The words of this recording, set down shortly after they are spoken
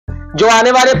जो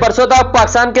आने वाले बरसों तक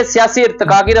पाकिस्तान के सियासी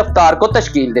इर्तिका की रफ्तार को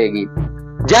तश्कील देगी।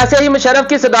 जैसे ही मुशर्रफ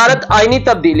की सदारत आईनी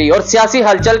तब्दीली और सियासी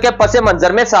हलचल के पस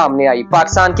मंजर में सामने आई,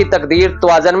 पाकिस्तान की तकदीर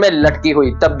तवाज़न में लटकी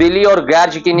हुई तब्दीली और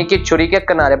गैर यकीनी की छुरी के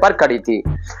किनारे पर खड़ी थी।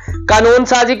 कानून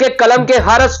साजी के कलम के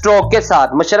हर स्ट्रोक के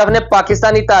साथ मुशर्रफ ने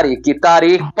पाकिस्तानी तारीख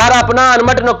पर अपना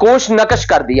अनमट नकूश नकश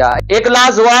कर दिया, एक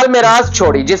लाजवाल मिराज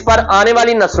छोड़ी जिस पर आने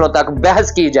वाली नस्लों तक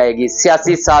बहस की जाएगी।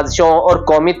 सियासी साजिशों और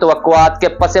कौमी तवक्कुआत के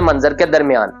पस मंजर के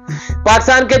दरमियान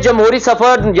पाकिस्तान के जमहूरी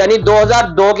सफर यानी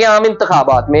 2002 के आम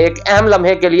इंतखाबात में एक अहम लम्हे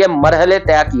के लिए मरहले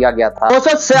तय किया गया था।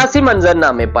 सियासी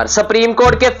मंजरनामे पर सुप्रीम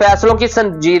कोर्ट के फैसलों की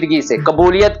संजीदगी से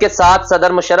कबूलियत के साथ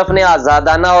सदर मुशर्रफ ने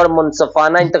आजादाना और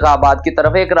मुनसफाना इंतखाबात की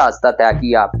तरफ एक रास्ता तय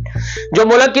किया, जो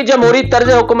मुल्क की जमहूरी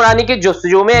तर्ज हुक्मरानी की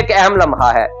जुस्तजू में एक अहम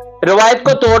लम्हा है। रिवायत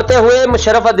को तोड़ते हुए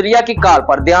मुशर्रफ अदलिया की कार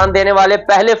पर ध्यान देने वाले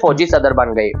पहले फौजी सदर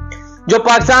बन गए, जो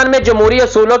पाकिस्तान में जमहूरी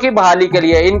असूलों की बहाली के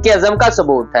लिए इनके अज़म का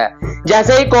सबूत है।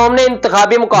 जैसे ही कौम ने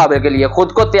इंतखाबी मुकाबले के लिए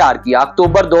खुद को तैयार किया,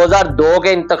 अक्टूबर 2002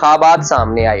 के इंतखाबात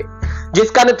सामने आए,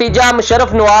 जिसका नतीजा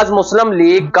मुशर्रफ नवाज मुस्लिम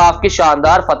लीग काफ की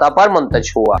शानदार फतह पर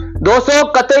मुंतज हुआ। दोस्तों,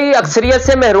 कतई अक्सरियत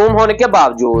से महरूम होने के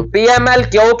बावजूद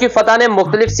PMLQ की फतह ने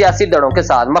मुख्तलिफ सियासी दलों के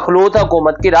साथ मखलूत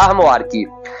हुकूमत की राह हमवार की,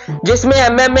 जिसमें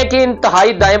MMA की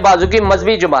इंतहाई दाएं बाजू की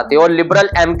मजहबी जमातें और लिबरल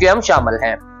MQM शामिल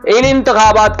हैं। इन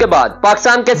इंतखाबात के बाद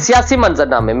पाकिस्तान के सियासी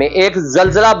मंजरनामे में एक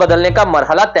जलजला बदलने का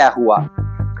मरहला तय हुआ।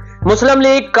 मुस्लिम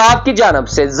लीग काफ की जानब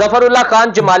से जफरुल्लाह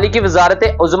खान जमाली की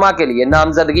वजारत उज़्मा के लिए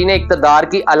नामजदगी ने इक्तदार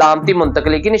की अलामती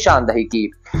मुंतकली की निशानदही की,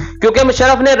 क्योंकि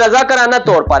मुशर्रफ ने रजा कराना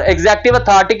तौर पर एग्जेक्टिव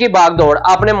अथॉरिटी की बागदौड़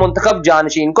अपने मुंतखब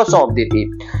जानशीन को सौंप दी थी।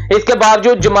 इसके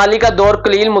बावजूद जमाली का दौर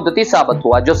कलील मुद्दती साबित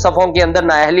हुआ, जो सफों के अंदर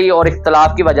नाअहली और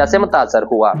इख्तलाफ की वजह से मुतासर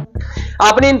हुआ।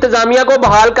 अपनी इंतजामिया को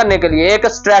बहाल करने के लिए एक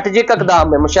स्ट्रेटेजिक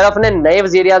इक़दाम में मुशर्रफ ने नए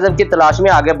वजीर आज़म की तलाश में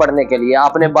आगे बढ़ने के लिए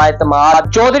अपने बाएतमाद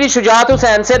चौधरी शुजात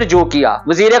हुसैन से रुजू किया।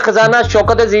 वजीर खजाना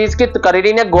शौकत अजीज की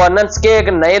तकरीरी ने गवर्नेंस के एक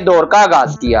नए दौर का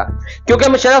आगाज किया, क्योंकि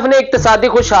मुशर्रफ ने इक्तिसादी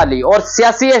खुशहाली और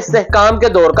सियासी इस्तेहकाम के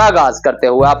दौर का आगाज करते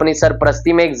हुए अपनी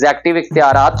सरपरस्ती में एग्जेक्टिव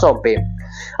इख्तियारात सौंपे।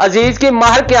 अजीज की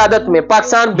माहिर क़यादत में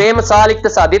पाकिस्तान बेमिसाल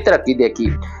इक्तिसादी तरक्की देखी,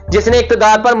 जिसने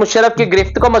इक़्तिदार पर मुशर्रफ की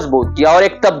गिरफ्त को मजबूत किया और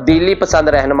एक तब्दीली पसंद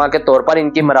रहनुमा के तौर पर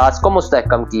इनकी मिरास को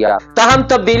मुस्तहकम किया। ताहम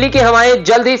तब्दीली की हवाएं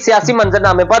जल्द ही सियासी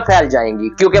मंजरनामे पर फैल जाएंगी,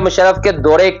 क्योंकि मुशर्रफ के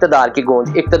दौरे इक़्तिदार की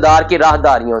गूंज इक़्तिदार की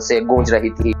राहदारियों से गूंज रही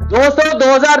थी। दोस्तों,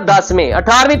 2010 में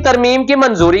 18वीं तरमीम की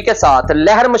मंजूरी के साथ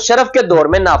लहर मुशर्रफ के दौर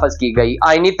में नाफज की गई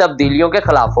आईनी तब्दीलियों के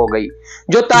खिलाफ हो गई,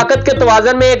 जो ताकत के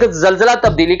तवाज़न में एक जलजला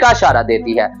तब्दीली का इशारा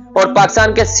देती है और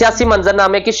पाकिस्तान के सियासी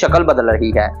मंजरनामे की शक्ल बदल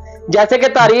रही है। जैसे कि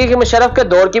तारीख मुशर्रफ के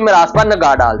दौर की मिरास पर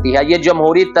निगाह डालती है, ये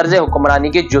जमहूरी तर्ज हुक्मरानी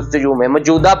की जुस्तजू में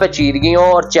मौजूदा पेचीदगियों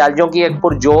और चैलेंजों की एक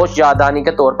पुरजोश याददानी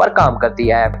के तौर पर काम करती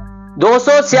है।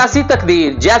 दोस्तों, सियासी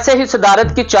तकदीर जैसे ही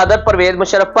सदारत की चादर परवेज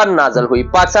मुशर्रफ पर नाजल हुई,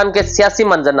 पाकिस्तान के सियासी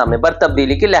मंजरनामे पर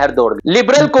तब्दीली की लहर दौड़ गई।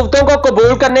 लिबरल कुव्वतों को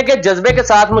कबूल करने के जज्बे के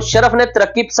साथ मुशर्रफ ने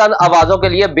तरक्की पसंद आवाजों के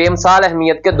लिए बेमिसाल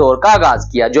अहमियत के दौर का आगाज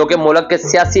किया, जो कि मुल्क के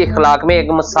सियासी इखलाक में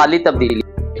एक मिसाली तब्दीली।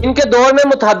 इनके दौर में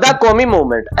मुतहद्दा कौमी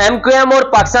मूवमेंट MQM और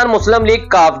पाकिस्तान मुस्लिम लीग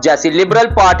काफ जैसी लिबरल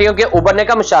पार्टियों के उभरने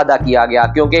का मुशाहदा किया गया,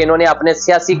 क्योंकि इन्होंने अपने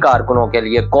सियासी कारकुनों के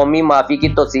लिए कौमी माफी की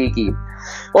तोसीह की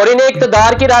और इन्हें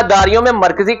इक़्तिदार की राहदारियों में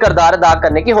मरकजी किरदार अदा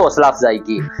करने की हौसला अफजाई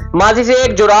की। माजी से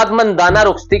एक जुरातमंदाना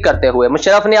रुखसती करते हुए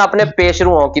मुशर्रफ ने अपने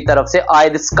पेशरुओं की तरफ से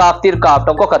आयद सकाफती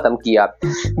रुकावटों को खत्म किया।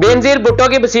 बेनजीर भुट्टो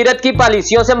की बसीरत की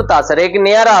पॉलिसियों से मुतासर एक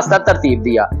नया रास्ता तरतीब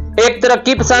दिया। एक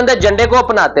तरक्की पसंद एजेंडे को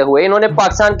अपनाते हुए इन्होंने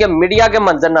पाकिस्तान के मीडिया के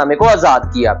मंजरनामे को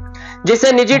आजाद किया,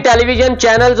 जिससे निजी टेलीविजन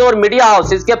चैनल्स और मीडिया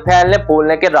हाउसेस के फैलने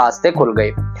फूलने के रास्ते खुल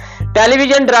गए।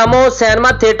 टेलीविजन ड्रामों,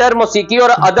 सिनेमा, थिएटर, मौसीकी और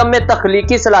अदब में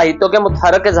तख्लीकी सलाहियतों के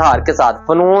मुतहरक इजहार के साथ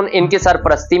फनून इनकी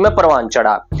सरपरस्ती में परवान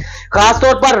चढ़ा।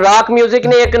 खासतौर पर रॉक म्यूजिक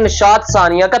ने एक निशात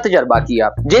सानिया का तजर्बा किया,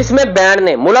 जिसमें बैंड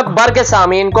ने मुल्क भर के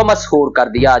सामीन को मशहूर कर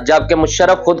दिया, जबकि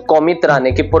मुशर्रफ खुद कौमी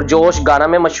तराने की पुरजोश गाना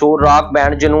में मशहूर रॉक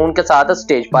बैंड जुनून के साथ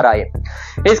स्टेज पर आए।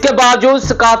 इसके बावजूद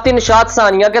सकाफती निशात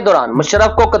सानिया के दौरान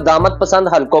मुशर्रफ को कदामत पसंद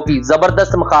हलकों की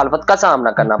जबरदस्त मुखालफत का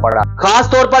सामना करना पड़ा,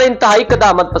 खासतौर पर इंतहाई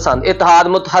कदामत पसंद इत्तेहाद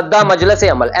मुत्तहदा मजलिस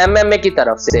अमल MMA की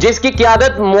तरफ से, जिसकी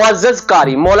क़यादत मुअज़्ज़ज़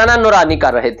कारी मौलाना नूरानी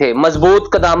कर रहे थे। मजबूत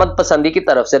कदामत पसंदी की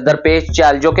तरफ से दरपेश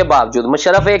चैलेंजों के बावजूद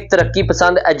मुशर्रफ एक तरक्की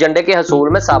पसंद एजेंडे के हसूल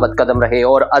में साबित कदम रहे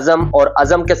और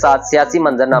अज़म के साथ सियासी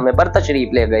मंजरनामे पर तशरीफ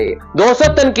ले गए।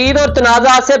 दोस्तों, तनकीद और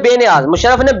तनाज़ात से बेनियाज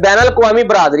मुशर्रफ ने बैनुल अक़वामी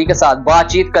बरादरी के साथ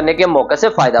बातचीत करने के मौके से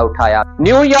फायदा उठाया।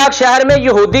 न्यूयॉर्क शहर में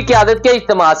यहूदी क़यादत के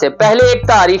इज्तिमा से पहले एक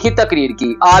तारीखी तकरीर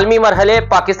की। आलमी मरहले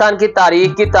पाकिस्तान की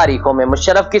तारीख की तारीखों में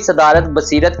मुशर्रफ की सदारत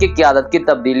बसीरत की क़यादत की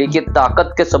तब्दीली की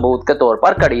ताकत के सबूत के तौर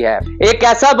पर खड़ी है। एक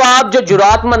ऐसा बाब जो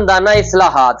जुरातमंदाना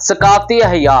इस्लाहात, सकाफती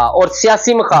अहया और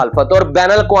सियासी मुखालफत और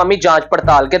बैनुल-अक़वामी जांच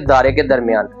पड़ताल के दायरे के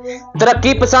दरमियान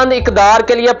तरक्की पसंद इक़दार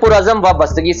के लिए पुरअज़म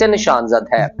वाबस्तगी से निशानजद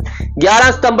है।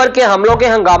 11 सितंबर के हमलों के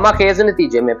हंगामा खेज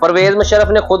नतीजे में परवेज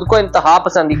मुशर्रफ ने खुद को इंतहा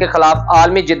पसंदी के खिलाफ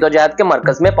आलमी जिद्दोजहद के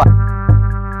मरकज में पाया।